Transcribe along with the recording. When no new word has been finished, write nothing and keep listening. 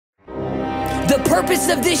The purpose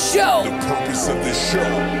of this show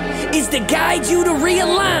is to guide you to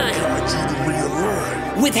realign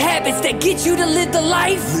with habits that get you to live the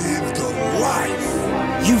life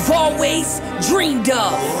you've always dreamed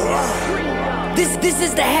of. This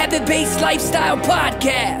is the Habit-Based Lifestyle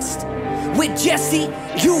Podcast with Jesse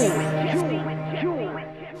Ewing.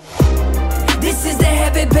 This is the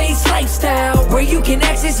Habit-Based Lifestyle, where you can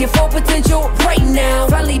access your full potential right now.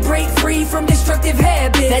 Finally break free from destructive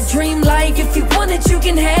habits. That dream life, if you want it, you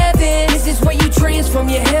can have it. This is where you transform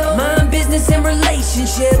your health, mind, business, and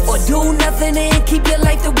relationships, or do nothing and keep your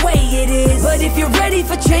life the way it is. But if you're ready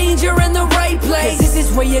for change, you're in the right place. This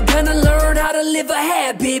is where you're gonna learn how to live a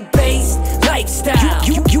habit-based lifestyle.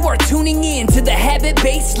 You are tuning in to the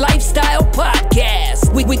Habit-Based Lifestyle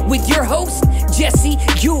Podcast with your host, Jesse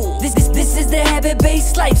Ewing. This is the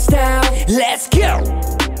Habit-Based Lifestyle. Let's go.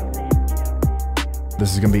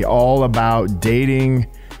 This is going to be all about dating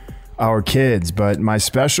our kids, but my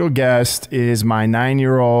special guest is my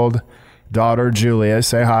 9-year-old daughter, Julia.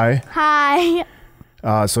 Say hi. Hi.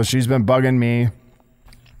 So she's been bugging me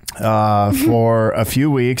for a few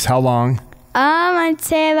weeks. How long? I'd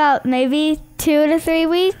say about maybe 2 to 3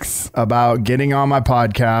 weeks. About getting on my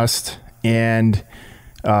podcast, and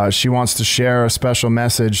she wants to share a special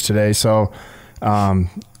message today. So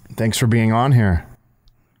thanks for being on here.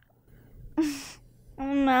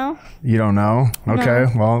 No. You don't know? Okay.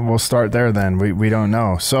 No. Well, we'll start there then. We don't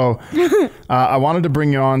know. So I wanted to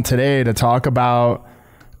bring you on today to talk about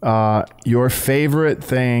your favorite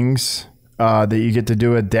things that you get to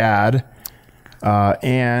do with Dad. So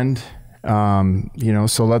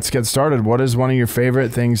let's get started. What is one of your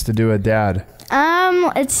favorite things to do with Dad?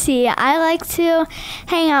 Let's see. I like to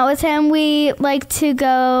hang out with him. We like to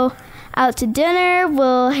go out to dinner.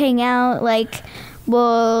 We'll hang out,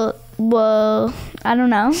 I don't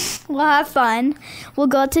know. We'll have fun. We'll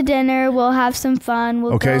go to dinner. We'll have some fun.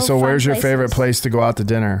 Okay, so where's your favorite place to go out to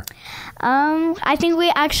dinner? I think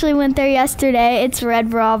we actually went there yesterday. It's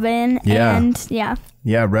Red Robin. Yeah. And yeah.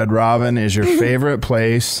 Yeah, Red Robin is your favorite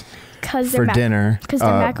place for dinner. Because their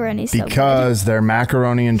macaroni is so good. Because their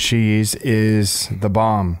macaroni and cheese is the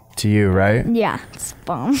bomb to you, right? Yeah, it's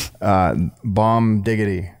bomb. Bomb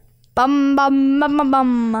diggity. Bum, bum, bum, bum,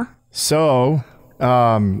 bum. So,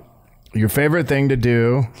 your favorite thing to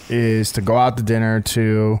do is to go out to dinner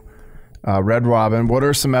to Red Robin. What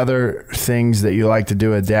are some other things that you like to do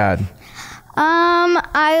with Dad?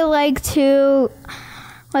 I like to,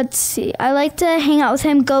 I like to hang out with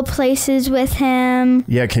him, go places with him.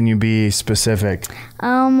 Yeah, can you be specific?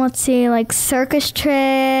 Like circus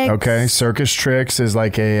tricks. Okay, circus tricks is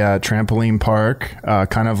like a trampoline park,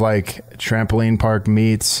 kind of like trampoline park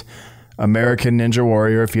meets American Ninja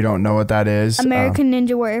Warrior, if you don't know what that is. American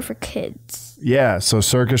Ninja Warrior for kids. Yeah, so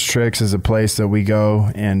Circus Tricks is a place that we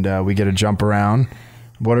go and we get to jump around.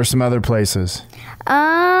 What are some other places?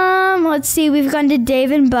 We've gone to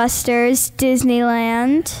Dave & Buster's,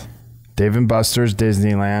 Disneyland. Dave & Buster's,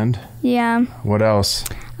 Disneyland. Yeah. What else?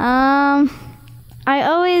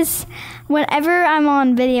 Whenever I'm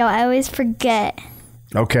on video, I always forget.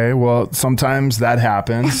 Okay, well, sometimes that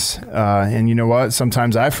happens. And you know what?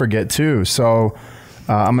 Sometimes I forget too. So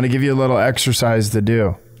I'm going to give you a little exercise to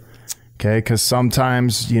do. Okay, because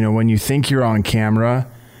sometimes, when you think you're on camera,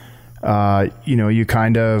 you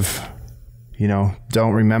kind of,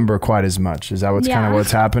 don't remember quite as much. Is that kind of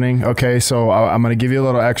what's happening? Okay, so I'm going to give you a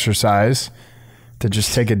little exercise to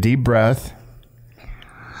just take a deep breath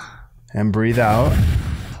and breathe out.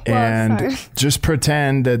 And just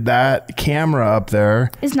pretend that camera up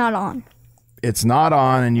there is not on. It's not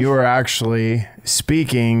on, and you are actually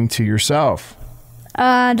speaking to yourself.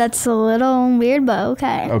 That's a little weird, but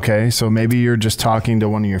okay. Okay, so maybe you're just talking to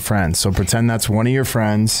one of your friends. So pretend that's one of your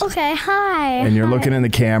friends. Okay, hi. And you're looking in the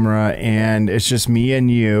camera, and it's just me and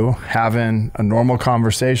you having a normal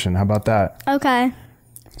conversation. How about that? Okay.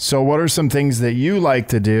 So what are some things that you like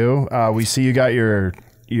to do? We see you got your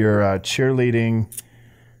cheerleading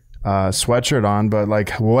sweatshirt on, but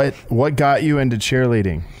what got you into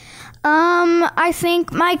cheerleading? I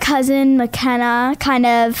think my cousin McKenna kind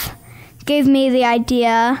of gave me the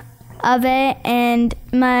idea of it, and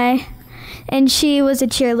she was a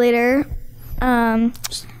cheerleader.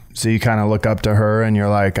 So you kind of look up to her and you're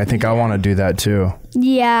like, I think I want to do that too.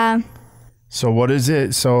 Yeah. So what is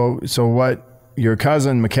it? So what your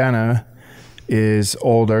cousin McKenna is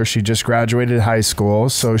older. She just graduated high school.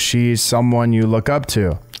 So she's someone you look up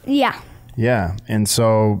to. Yeah. Yeah. And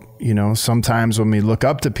so, sometimes when we look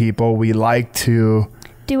up to people, we like to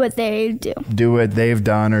do what they do. Do what they've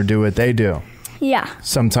done or do what they do. Yeah.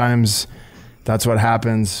 Sometimes that's what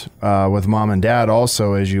happens with mom and dad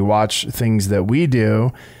also, is you watch things that we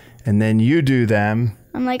do and then you do them.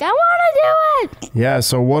 I'm like, I want to do it. Yeah.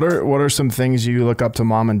 So what are some things you look up to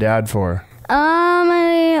mom and dad for?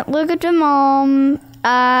 I look up to mom.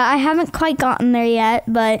 I haven't quite gotten there yet,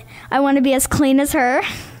 but I want to be as clean as her.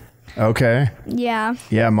 Okay. Yeah.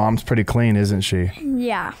 Yeah, mom's pretty clean, isn't she?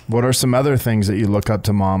 Yeah. What are some other things that you look up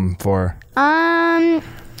to mom for?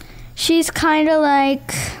 She's kind of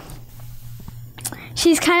like,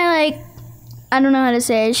 I don't know how to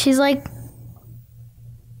say it. She's like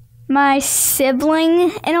my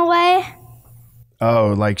sibling in a way.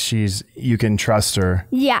 Oh, like you can trust her.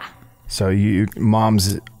 Yeah. So you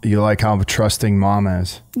like how trusting mom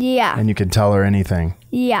is. Yeah. And you can tell her anything.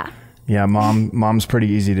 Yeah. Yeah, mom's pretty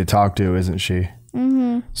easy to talk to, isn't she?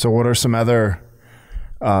 Mm-hmm. So what are some other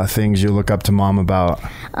things you look up to mom about?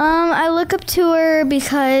 I look up to her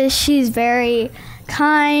because she's very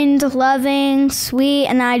kind, loving, sweet,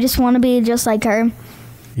 and I just want to be just like her.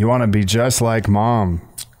 You want to be just like mom.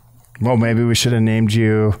 Well, maybe we should have named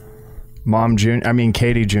you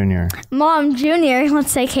Katie Jr. Mom Jr.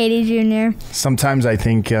 Let's say Katie Jr. Sometimes I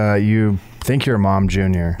think you think you're Mom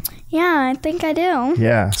Jr. Yeah, I think I do.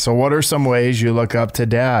 Yeah. So what are some ways you look up to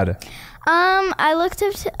dad? I look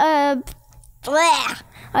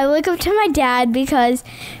up to my dad because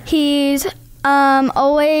he's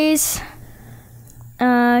always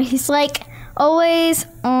he's like always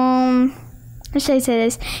how should I say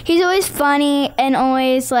this? He's always funny and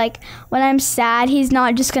always like when I'm sad, he's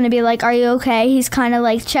not just gonna be like, "Are you okay?" He's kind of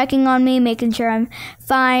like checking on me, making sure I'm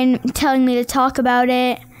fine, telling me to talk about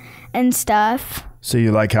it and stuff. So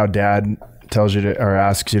you like how dad tells you to or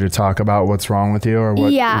asks you to talk about what's wrong with you or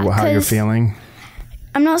how you're feeling?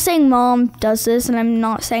 I'm not saying mom does this, and I'm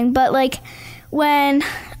not saying, but like when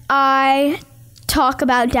I talk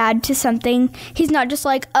about dad to something, he's not just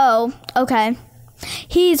like, "Oh, okay."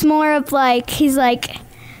 He's more of like, he's like,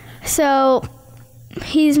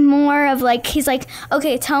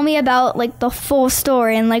 okay, tell me about like the full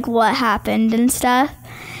story and like what happened and stuff.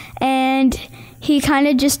 And he kind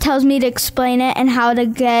of just tells me to explain it and how to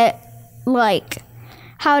get like,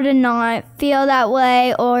 how to not feel that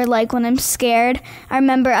way, or like when I'm scared. I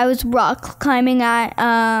remember I was rock climbing at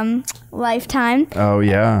Lifetime. Oh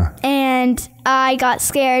yeah. And I got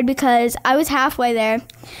scared because I was halfway there.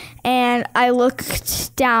 And I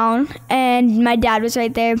looked down, and my dad was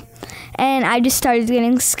right there. And I just started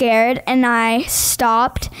getting scared, and I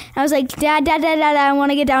stopped. I was like, Dad, I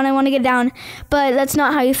want to get down. But that's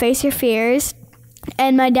not how you face your fears.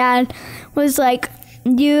 And my dad was like,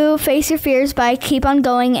 you face your fears by keep on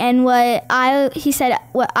going. And he said,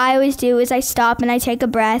 what I always do is I stop and I take a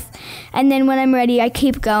breath. And then when I'm ready, I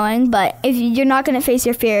keep going. But if you're not going to face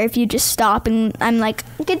your fear, if you just stop and I'm like,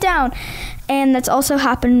 get down. And that's also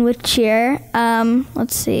happened with cheer.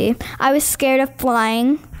 Let's see. I was scared of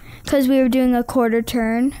flying because we were doing a quarter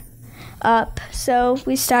turn up. So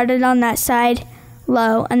we started on that side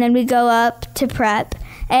low, and then we go up to prep.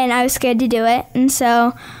 And I was scared to do it. And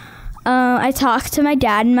so I talked to my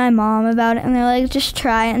dad and my mom about it, and they're like, just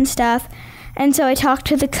try it and stuff. And so I talked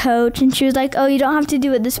to the coach, and she was like, oh, you don't have to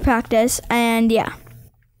do it this practice. And yeah.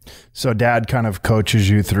 So dad kind of coaches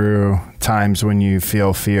you through times when you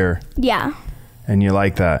feel fear. Yeah. And you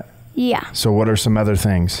like that? Yeah. So what are some other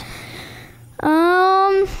things?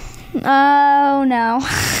 Oh no.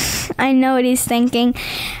 I know what he's thinking.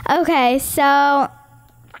 Okay, so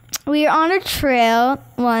we were on a trail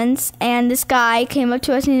once, and this guy came up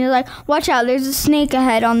to us and he was like, watch out, there's a snake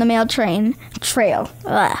ahead on the mail trail.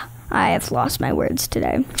 Ugh. I have lost my words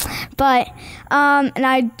today. But, and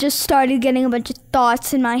I just started getting a bunch of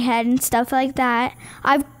thoughts in my head and stuff like that.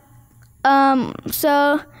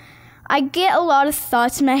 So I get a lot of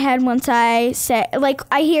thoughts in my head once I say, like,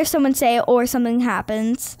 I hear someone say it or something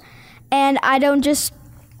happens. And I don't just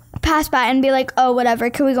pass by and be like, oh, whatever,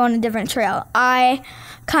 can we go on a different trail? I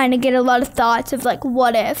kind of get a lot of thoughts of, like,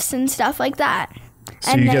 what ifs and stuff like that.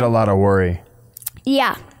 So you get a lot of worry.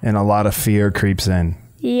 Yeah. And a lot of fear creeps in.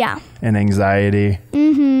 Yeah. And anxiety.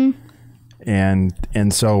 Mm-hmm.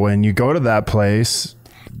 And so when you go to that place,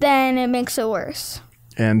 then it makes it worse.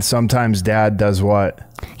 And sometimes dad does what?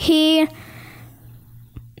 He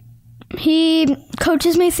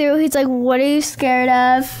coaches me through. He's like, what are you scared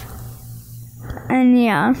of? And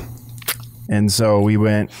yeah. And so we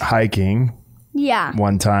went hiking. Yeah.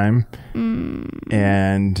 One time.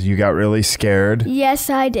 And you got really scared.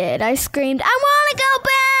 Yes, I did. I screamed, I want to go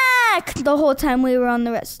back! The whole time we were on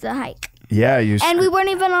the rest of the hike. Yeah, and we weren't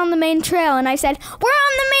even on the main trail. And I said, we're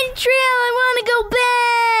on the main trail. I want to go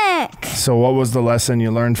back. So what was the lesson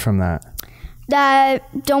you learned from that?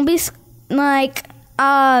 That don't be like,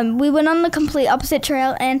 we went on the complete opposite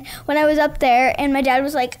trail, and when I was up there, and my dad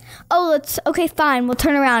was like, okay, fine, we'll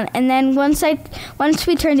turn around. And then once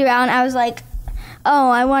we turned around, I was like, oh,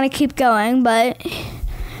 I want to keep going, but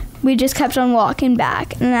we just kept on walking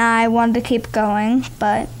back, and I wanted to keep going,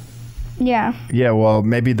 but yeah. Yeah, well,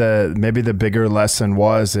 maybe the bigger lesson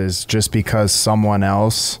is just because someone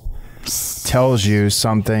else tells you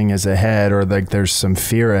something is ahead, or like there's some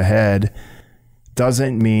fear ahead,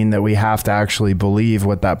 doesn't mean that we have to actually believe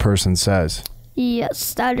what that person says.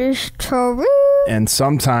 Yes, that is true. And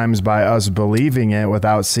sometimes by us believing it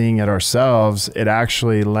without seeing it ourselves, it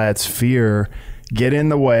actually lets fear get in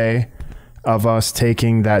the way of us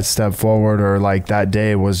taking that step forward, or like that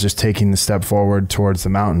day was just taking the step forward towards the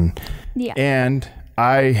mountain. Yeah. And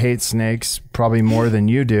I hate snakes probably more than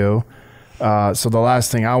you do. So the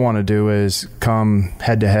last thing I want to do is come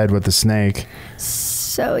head to head with the snake.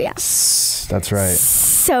 So yeah. That's right.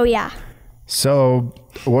 So yeah. So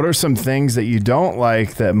what are some things that you don't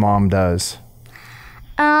like that mom does?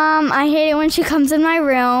 I hate it when she comes in my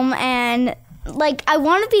room, and like I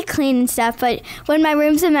want to be clean and stuff, but when my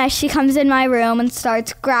room's a mess, she comes in my room and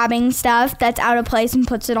starts grabbing stuff that's out of place and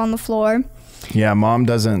puts it on the floor. Yeah, mom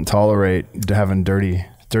doesn't tolerate having dirty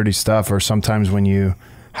stuff, or sometimes when you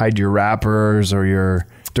hide your wrappers or your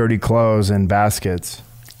dirty clothes in baskets.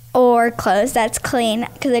 Or clothes that's clean,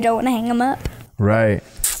 because I don't want to hang them up. Right.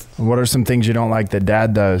 What are some things you don't like that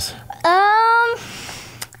dad does?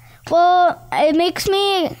 Well, it makes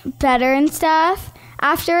me better and stuff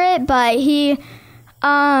after it, but he,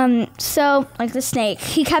 so, like the snake,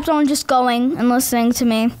 he kept on just going and listening to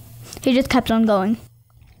me. He just kept on going.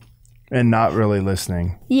 And not really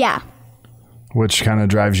listening. Yeah. Which kind of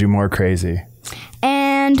drives you more crazy.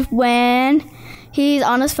 And when he's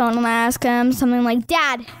on his phone and I ask him something like,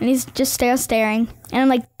 Dad, and he's just staring. And I'm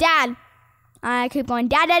like, Dad. I keep going,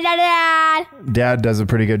 Dad, Dad, Dad, Dad. Dad does a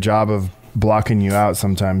pretty good job of blocking you out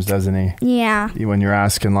sometimes, doesn't he? Yeah. When you're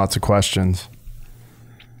asking lots of questions.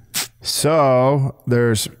 So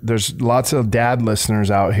there's lots of dad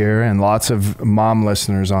listeners out here and lots of mom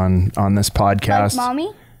listeners on this podcast. Like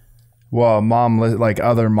mommy? Well, like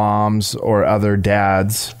other moms or other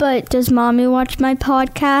dads. But does mommy watch my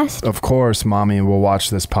podcast? Of course, mommy will watch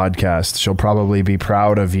this podcast. She'll probably be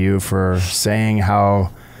proud of you for saying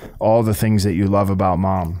how all the things that you love about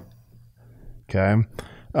mom. Okay.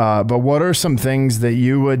 But what are some things that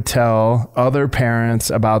you would tell other parents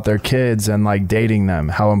about their kids and like dating them?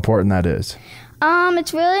 How important that is?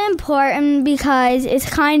 It's really important because it's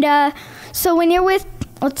kind of, so when you're with,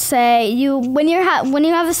 let's say when you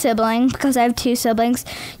have a sibling, because I have 2 siblings,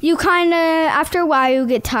 you kind of, after a while, you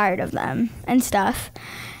get tired of them and stuff.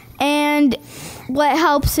 And what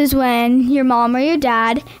helps is when your mom or your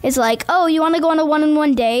dad is like, oh, you want to go on a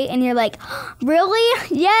one-on-one date? And you're like, really?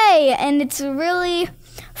 Yay! And it's really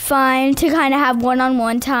fun to kind of have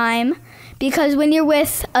one-on-one time, because when you're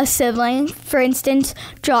with a sibling, for instance,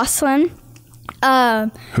 Jocelyn.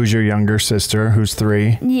 Who's your younger sister, who's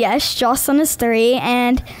 3? Yes, Jocelyn is 3,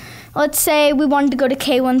 and let's say we wanted to go to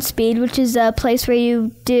K1 Speed, which is a place where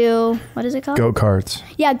you do, what is it called? Go-karts.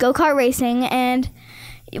 Yeah, go-kart racing, and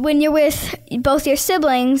when you're with both your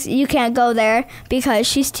siblings, you can't go there because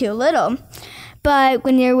she's too little. But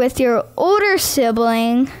when you're with your older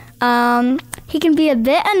sibling, he can be a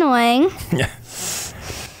bit annoying. Yeah.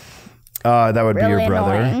 That would really be your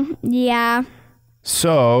brother. Annoying. Yeah.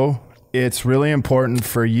 So it's really important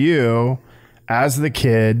for you as the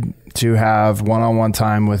kid to have one-on-one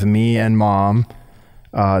time with me and mom,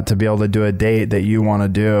 to be able to do a date that you want to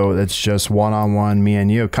do. That's just one-on-one, me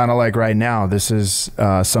and you. Kind of like right now. This is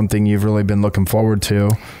something you've really been looking forward to.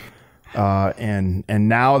 And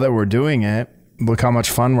now that we're doing it, look how much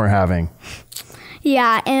fun we're having.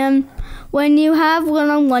 Yeah, and when you have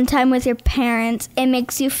one-on-one time with your parents, it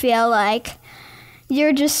makes you feel like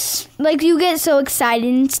you're just, like, you get so excited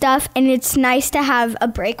and stuff, and it's nice to have a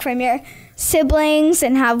break from your siblings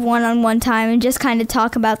and have one-on-one time and just kind of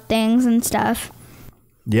talk about things and stuff.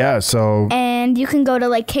 Yeah, so... And you can go to,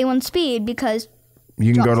 like, K1 Speed because...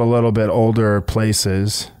 You can go to a little bit older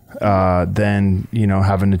places than,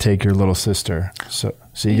 having to take your little sister. So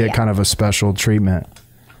you get kind of a special treatment.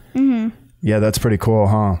 Mm-hmm. Yeah, that's pretty cool,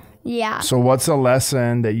 huh? Yeah. So what's a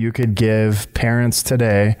lesson that you could give parents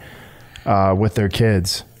today with their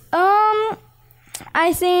kids?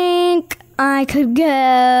 I think I could give,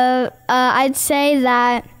 I'd say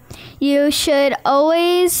that you should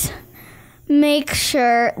always make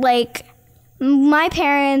sure, like, My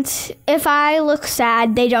parents, if I look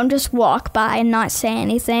sad, they don't just walk by and not say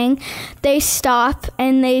anything. They stop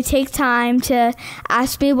and they take time to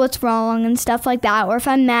ask me what's wrong and stuff like that. Or if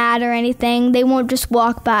I'm mad or anything, they won't just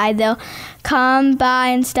walk by. They'll come by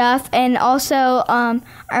and stuff. And also, I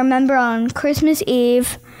remember on Christmas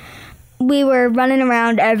Eve, we were running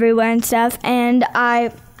around everywhere and stuff. And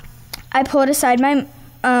I pulled aside my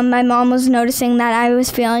mom was noticing that I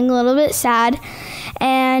was feeling a little bit sad.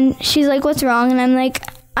 And she's like, what's wrong? And I'm like,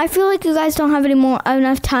 I feel like you guys don't have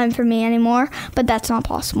enough time for me anymore, but that's not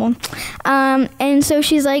possible. And so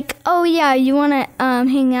she's like, oh yeah, you want to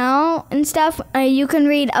hang out and stuff? You can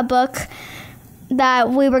read a book that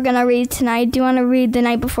we were going to read tonight. Do you want to read The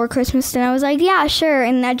Night Before Christmas? And I was like, yeah, sure.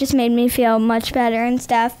 And that just made me feel much better and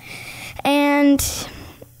stuff. And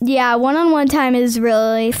yeah, one-on-one time is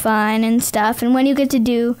really fun and stuff. And when you get to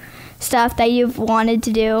do stuff that you've wanted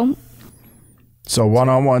to do. So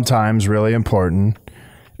one-on-one time is really important.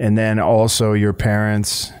 And then also your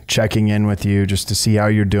parents checking in with you just to see how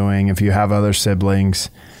you're doing, if you have other siblings,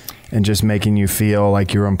 and just making you feel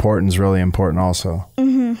like you're important is really important also.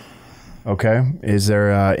 Mm-hmm. Okay. Is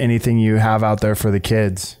there anything you have out there for the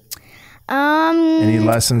kids? Any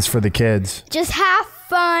lessons for the kids? Just have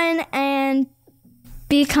fun and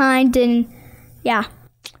be kind and yeah.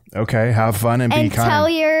 Okay. Have fun and be kind. And tell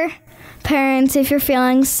your parents if you're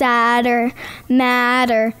feeling sad or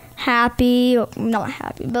mad or happy, or not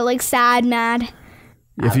happy, but like sad, mad.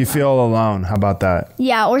 If you feel alone, how about that?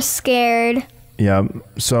 Yeah, or scared. Yeah.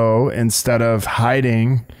 So instead of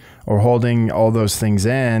hiding or holding all those things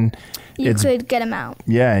in, you could get them out.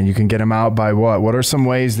 Yeah, and you can get them out by what? What are some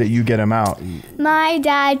ways that you get them out? My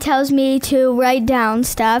dad tells me to write down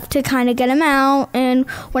stuff to kind of get them out, and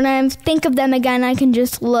when I think of them again, I can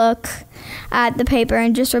just look at the paper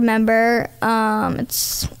and just remember.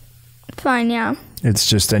 It's fine, yeah. It's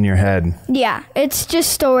just in your head. Yeah, it's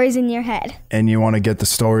just stories in your head. And you want to get the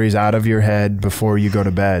stories out of your head before you go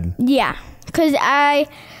to bed. Yeah, because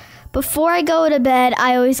before I go to bed,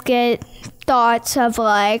 I always get thoughts of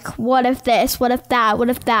like, what if this, what if that, what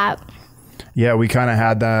if that. Yeah, we kind of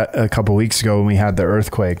had that a couple weeks ago when we had the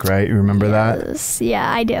earthquake, right? You remember that?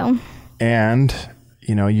 Yeah, I do. And,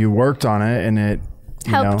 you worked on it and it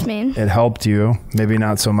helped me. It helped you. Maybe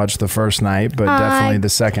not so much the first night, but definitely the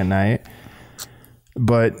second night.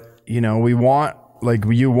 But, you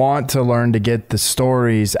want to learn to get the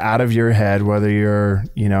stories out of your head, whether you're,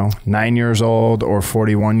 9 years old or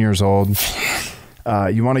 41 years old.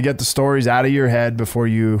 You want to get the stories out of your head before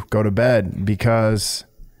you go to bed, because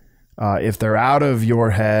if they're out of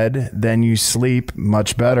your head, then you sleep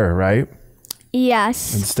much better, right?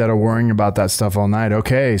 Yes. Instead of worrying about that stuff all night.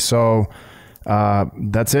 Okay, so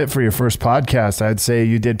that's it for your first podcast. I'd say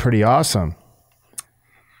you did pretty awesome.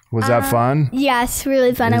 Was that fun? Yes,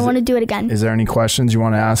 really fun. I want to do it again. Is there any questions you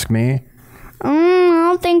want to ask me? I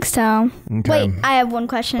don't think so. Okay. Wait, I have one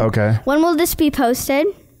question. Okay. When will this be posted?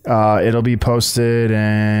 It'll be posted,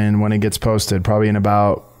 and when it gets posted, probably in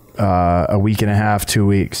about a week and a half, 2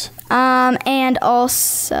 weeks. And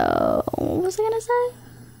also, what was I going to say?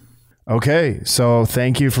 Okay, so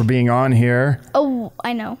thank you for being on here. Oh,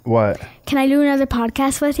 I know. What? Can I do another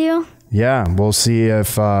podcast with you? Yeah, we'll see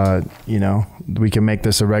if, we can make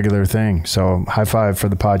this a regular thing. So high five for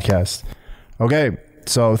the podcast. Okay,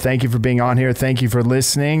 so thank you for being on here. Thank you for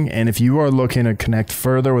listening. And if you are looking to connect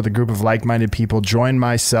further with a group of like-minded people, join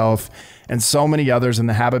myself and so many others in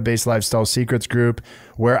the Habit-Based Lifestyle Secrets group,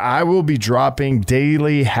 where I will be dropping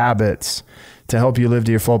daily habits to help you live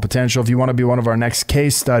to your full potential. If you want to be one of our next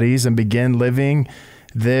case studies and begin living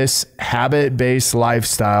this habit-based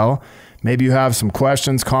lifestyle, maybe you have some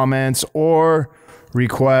questions, comments, or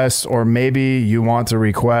requests, or maybe you want to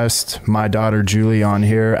request my daughter Julie on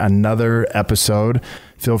here another episode,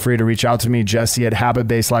 feel free to reach out to me,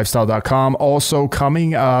 Jesse@habitbasedlifestyle.com. Also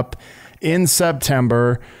coming up in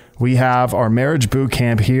September, we have our marriage boot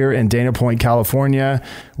camp here in Dana Point, California.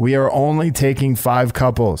 We are only taking 5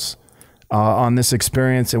 couples on this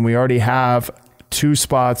experience, and we already have 2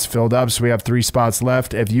 spots filled up, so we have 3 spots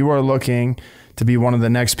left. If you are looking to be one of the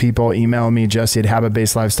next people, email me,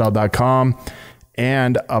 Jesse@habitbasedlifestyle.com,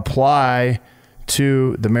 and apply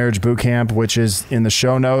to the marriage boot camp, which is in the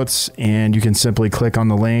show notes, and you can simply click on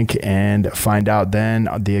the link and find out then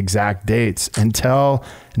the exact dates. Until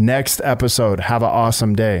next episode, have an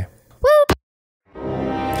awesome day.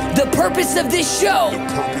 The purpose of this show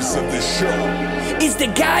is to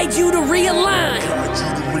guide you to realign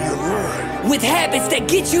with habits that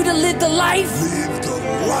get you to live the life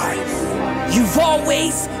you've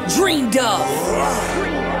always dreamed of.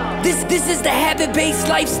 This is the Habit-Based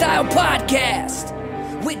Lifestyle Podcast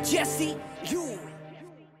with Jesse